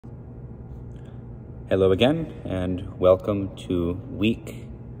Hello again, and welcome to week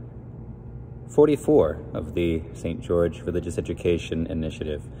 44 of the St. George Religious Education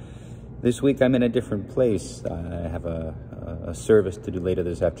Initiative. This week I'm in a different place. I have a service to do later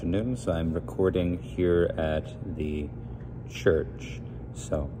this afternoon, so I'm recording here at the church.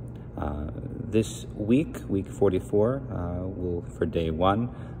 So this week 44, will, for day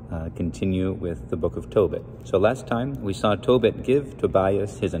one, continue with the book of Tobit. So last time we saw Tobit give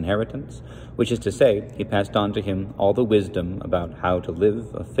Tobias his inheritance, which is to say, he passed on to him all the wisdom about how to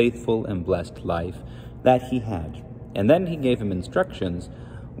live a faithful and blessed life that he had. And then he gave him instructions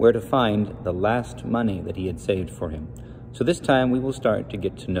where to find the last money that he had saved for him. So this time we will start to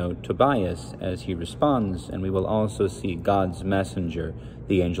get to know Tobias as he responds, and we will also see God's messenger,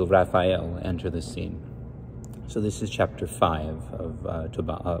 the angel Raphael, enter the scene. So this is chapter 5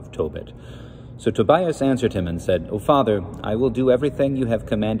 of Tobit. So Tobias answered him and said, "O father, I will do everything you have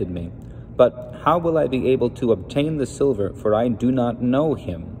commanded me. But how will I be able to obtain the silver, for I do not know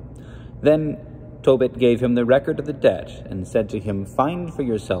him?" Then Tobit gave him the record of the debt and said to him, "Find for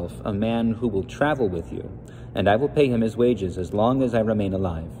yourself a man who will travel with you, and I will pay him his wages as long as I remain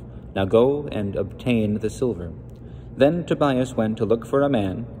alive. Now go and obtain the silver." Then Tobias went to look for a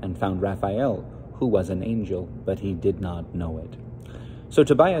man and found Raphael, who was an angel, but he did not know it. So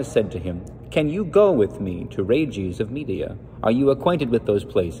Tobias said to him, "Can you go with me to REI of Media? Are you acquainted with those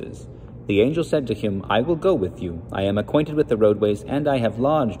places?" The angel said to him, "I will go with you. I am acquainted with the roadways, and I have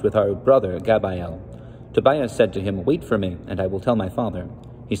lodged with our brother Gabael." Tobias said to him, "Wait for me, and I will tell my father."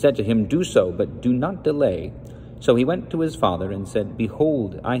 He said to him, "Do so, but do not delay." So he went to his father and said,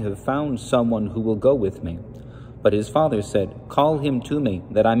 "Behold, I have found someone who will go with me." But his father said, "Call him to me,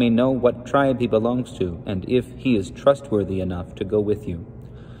 that I may know what tribe he belongs to, and if he is trustworthy enough to go with you."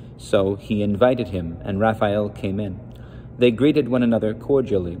 So he invited him, and Raphael came in. They greeted one another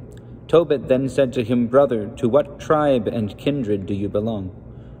cordially. Tobit then said to him, "Brother, to what tribe and kindred do you belong?"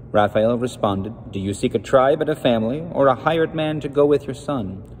 Raphael responded, "Do you seek a tribe and a family, or a hired man to go with your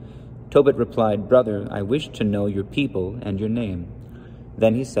son?" Tobit replied, "Brother, I wish to know your people and your name."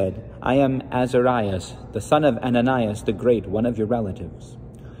 Then he said, "I am Azarias, the son of Ananias the Great, one of your relatives."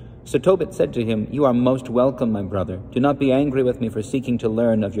 So Tobit said to him, "You are most welcome, my brother. Do not be angry with me for seeking to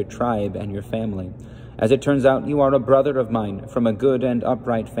learn of your tribe and your family. As it turns out, you are a brother of mine, from a good and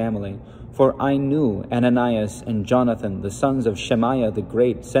upright family. For I knew Ananias and Jonathan, the sons of Shemaiah the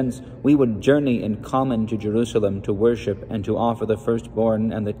Great, since we would journey in common to Jerusalem to worship and to offer the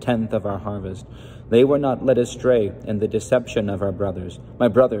firstborn and the 10th of our harvest. They were not led astray in the deception of our brothers. My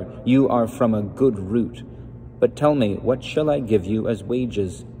brother, you are from a good root. But tell me, what shall I give you as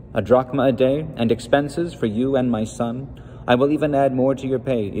wages? A drachma a day, and expenses for you and my son? I will even add more to your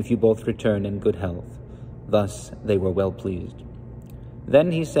pay if you both return in good health." Thus they were well pleased.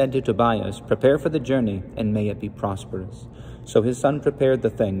 Then he said to Tobias, "Prepare for the journey, and may it be prosperous." So his son prepared the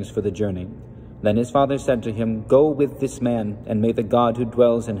things for the journey. Then his father said to him, "Go with this man, and may the God who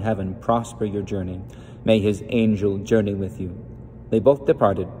dwells in heaven prosper your journey. May his angel journey with you." They both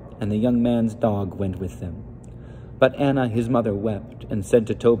departed, and the young man's dog went with them. But Anna his mother wept, and said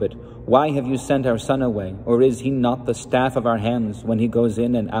to Tobit, "Why have you sent our son away? Or is he not the staff of our hands when he goes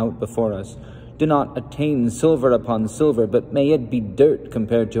in and out before us? Do not attain silver upon silver, but may it be dirt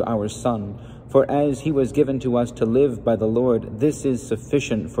compared to our son. For as he was given to us to live by the Lord, this is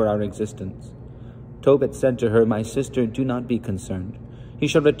sufficient for our existence." Tobit said to her, "My sister, do not be concerned. He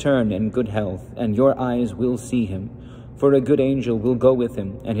shall return in good health, and your eyes will see him. For a good angel will go with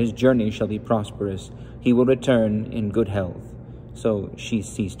him, and his journey shall be prosperous. He will return in good health." So she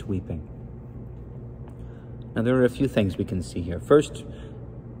ceased weeping. Now there are a few things we can see here. First,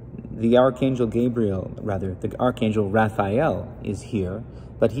 the Archangel Raphael is here,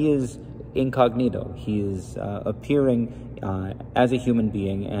 but he is incognito. He is appearing as a human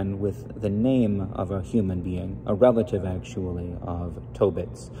being and with the name of a human being, a relative actually of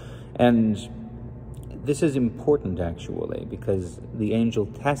Tobit's. And this is important actually because the angel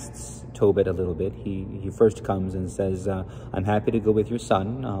tests Tobit a little bit. He first comes and says, "I'm happy to go with your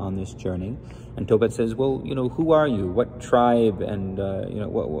son on this journey." And Tobit says, "Well, who are you? What tribe? And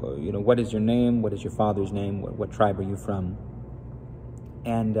what is your name? What is your father's name? What tribe are you from?"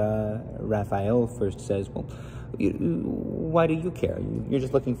 And Raphael first says, "Well, why do you care? You're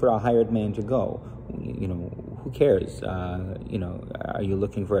just looking for a hired man to go. Who cares? Are you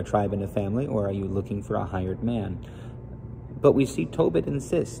looking for a tribe and a family, or are you looking for a hired man?" But we see Tobit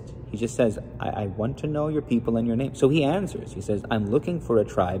insist. He just says, I want to know your people and your name. So he answers. He says, "I'm looking for a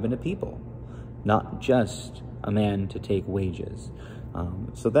tribe and a people, not just a man to take wages."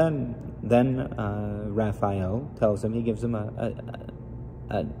 So then Raphael tells him, he gives him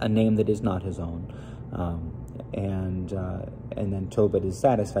a name that is not his own. And then Tobit is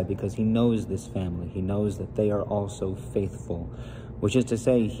satisfied because he knows this family. He knows that they are also faithful, which is to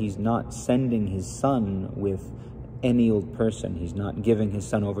say, he's not sending his son with any old person. He's not giving his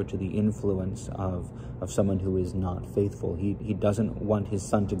son over to the influence of someone who is not faithful. He doesn't want his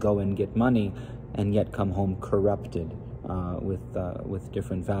son to go and get money and yet come home corrupted with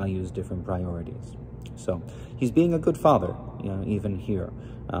different values, different priorities. So he's being a good father, even here.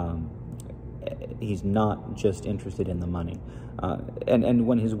 He's not just interested in the money. And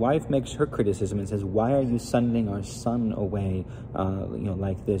when his wife makes her criticism and says, "Why are you sending our son away,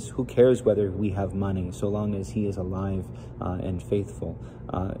 like this? Who cares whether we have money, so long as he is alive and faithful?"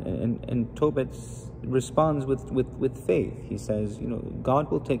 And Tobit responds with faith. He says,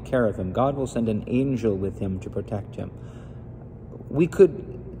 God will take care of him. God will send an angel with him to protect him. We could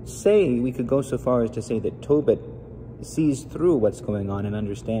go so far as to say that Tobit sees through what's going on and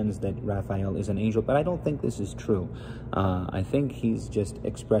understands that Raphael is an angel, but I don't think this is true. I think he's just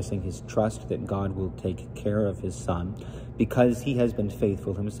expressing his trust that God will take care of his son because he has been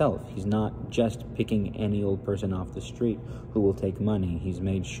faithful himself. He's not just picking any old person off the street who will take money. He's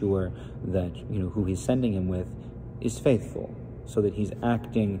made sure that who he's sending him with is faithful, so that he's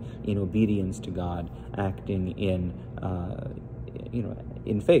acting in obedience to God, acting in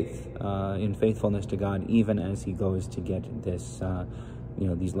faith, in faithfulness to God, even as he goes to get this,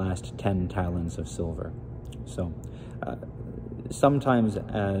 these last 10 talents of silver. So sometimes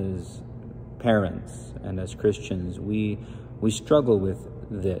as parents and as Christians, we struggle with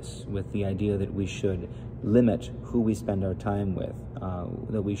this, with the idea that we should limit who we spend our time with,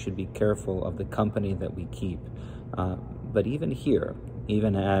 that we should be careful of the company that we keep. But even here,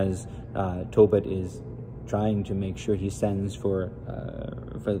 even as Tobit is trying to make sure he sends for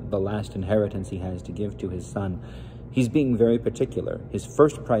the last inheritance he has to give to his son, he's being very particular. His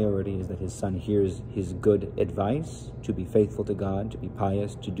first priority is that his son hears his good advice to be faithful to God, to be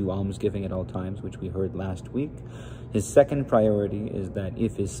pious, to do almsgiving at all times, which we heard last week. His second priority is that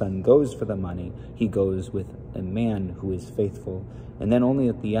if his son goes for the money, he goes with a man who is faithful. And then only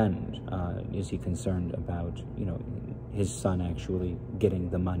at the end is he concerned about, his son actually getting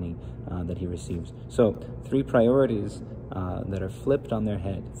the money that he receives. So 3 priorities that are flipped on their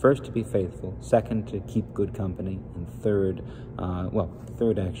head. First, to be faithful. Second, to keep good company. And third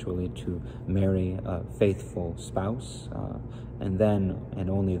actually, to marry a faithful spouse. And then, and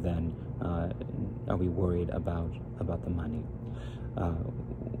only then, are we worried about the money.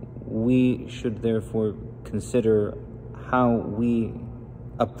 We should therefore consider how we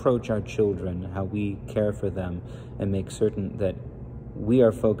approach our children, how we care for them, and make certain that we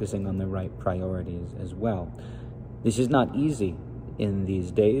are focusing on the right priorities as well. This is not easy in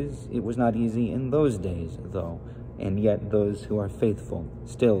these days. It was not easy in those days, though, and yet those who are faithful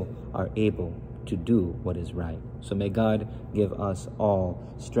still are able to do what is right. So may God give us all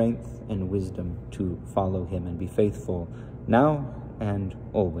strength and wisdom to follow him and be faithful now and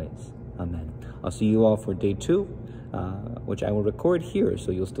always. Amen. I'll see you all for day 2, which I will record here,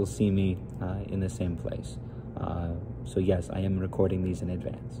 so you'll still see me in the same place. So yes, I am recording these in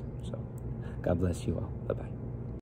advance. So God bless you all. Bye-bye.